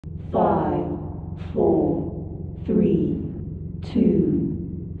4, 3, 2,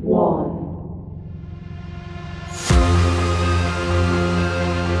 1.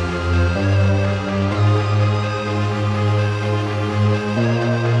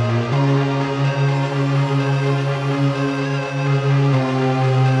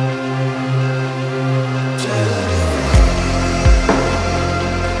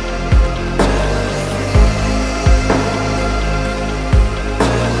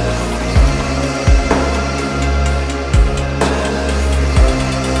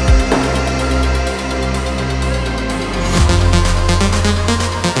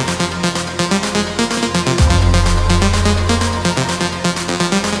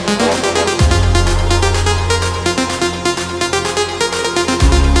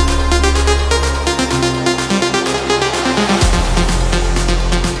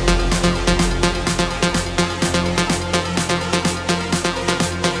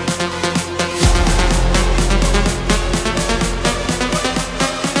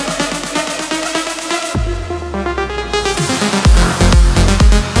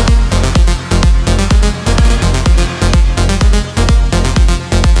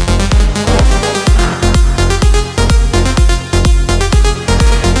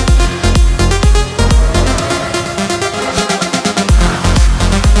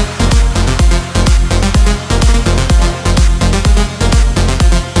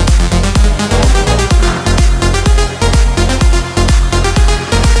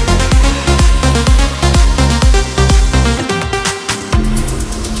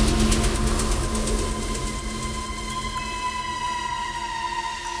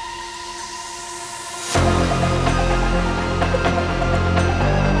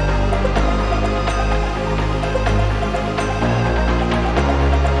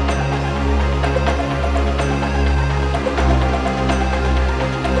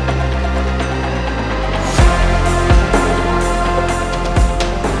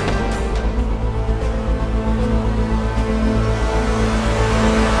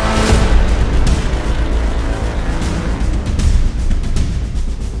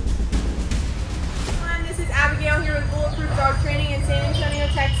 Bulletproof Dog Training in San Antonio,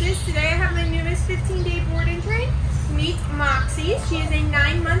 Texas. Today I have my newest 15-day board and train. Meet Moxie. She is a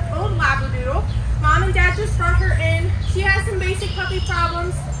 9-month-old LabraDoodle. Mom and Dad just brought her in. She has some basic puppy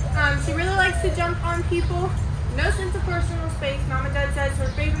problems. She really likes to jump on people. No sense of personal space. Mom and Dad says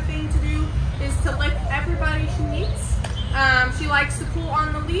her favorite thing to do is to lick everybody she meets. She likes to pull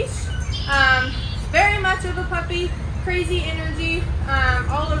on the leash. Very much of a puppy. Crazy energy,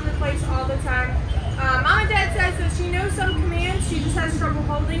 all over the place all the time. Mom and Dad says that she knows some commands, she just has trouble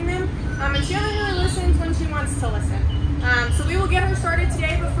holding them, and she only really listens when she wants to listen. So we will get her started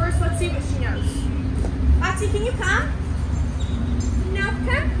today, but first let's see what she knows. Moxie, can you come? No,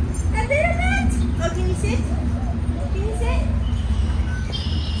 come? A little bit? Oh, can you sit? Can you sit?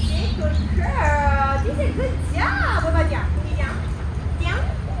 Sit, good girl. You did a good job. What about down? Can you down? Down?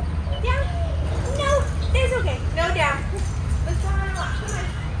 Down? No, that's okay. No down. Let's go on a walk. Come on.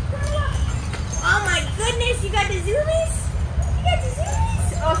 Come on a walk. Oh my goodness, you got the zoomies? You got the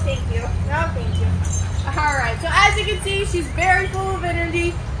zoomies? Oh, thank you. Oh, thank you. Alright, so as you can see, she's very full of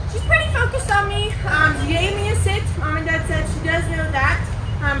energy. She's pretty focused on me. She gave me a sit. Mom and Dad said she does know that.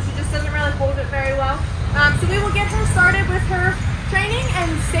 She just doesn't really hold it very well. So we will get her started with her training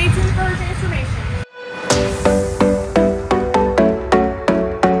and stay tuned for her transformation.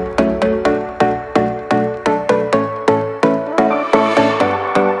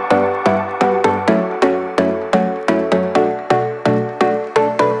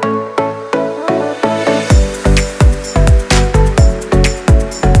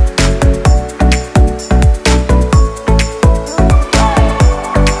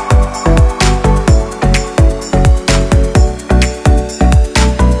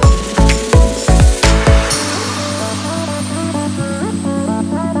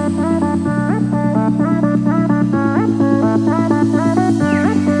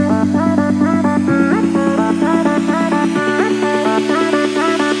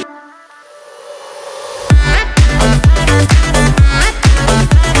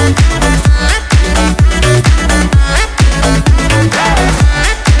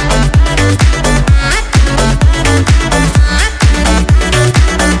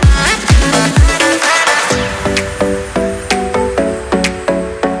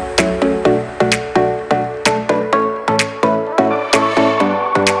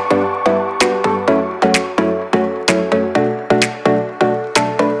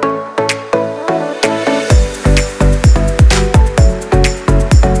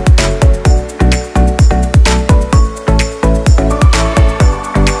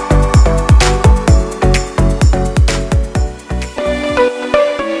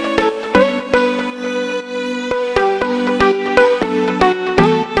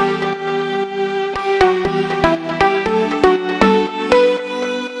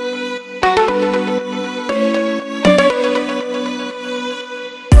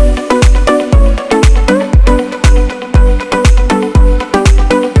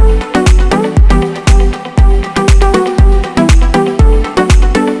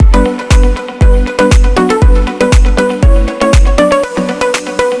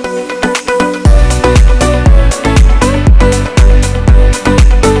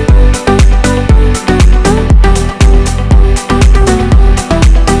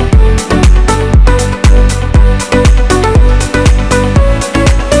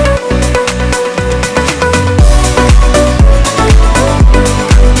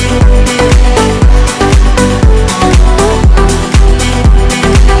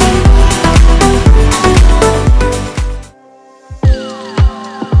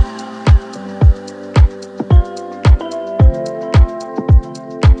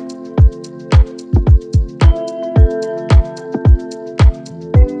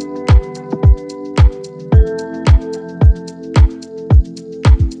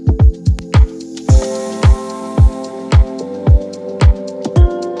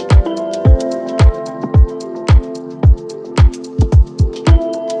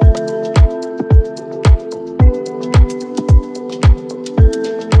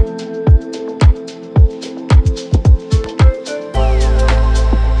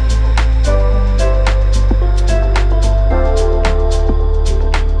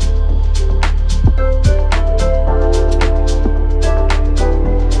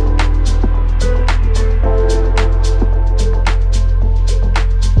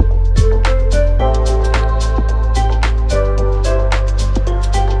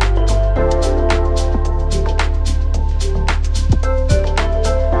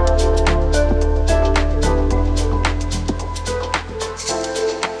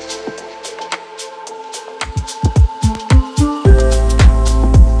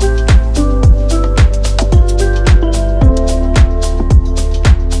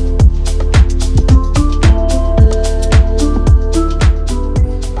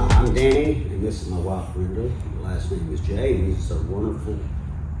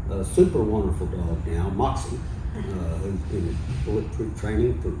 a super wonderful dog now, Moxie, who's been in Bulletproof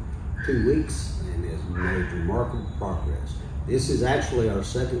Training for 2 weeks and has made remarkable progress. This is actually our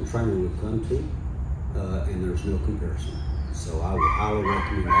second trainer we've come to, and there's no comparison. So I would highly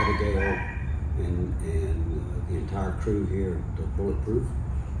recommend Abigail and the entire crew here at Bulletproof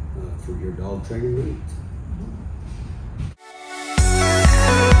for your dog training needs.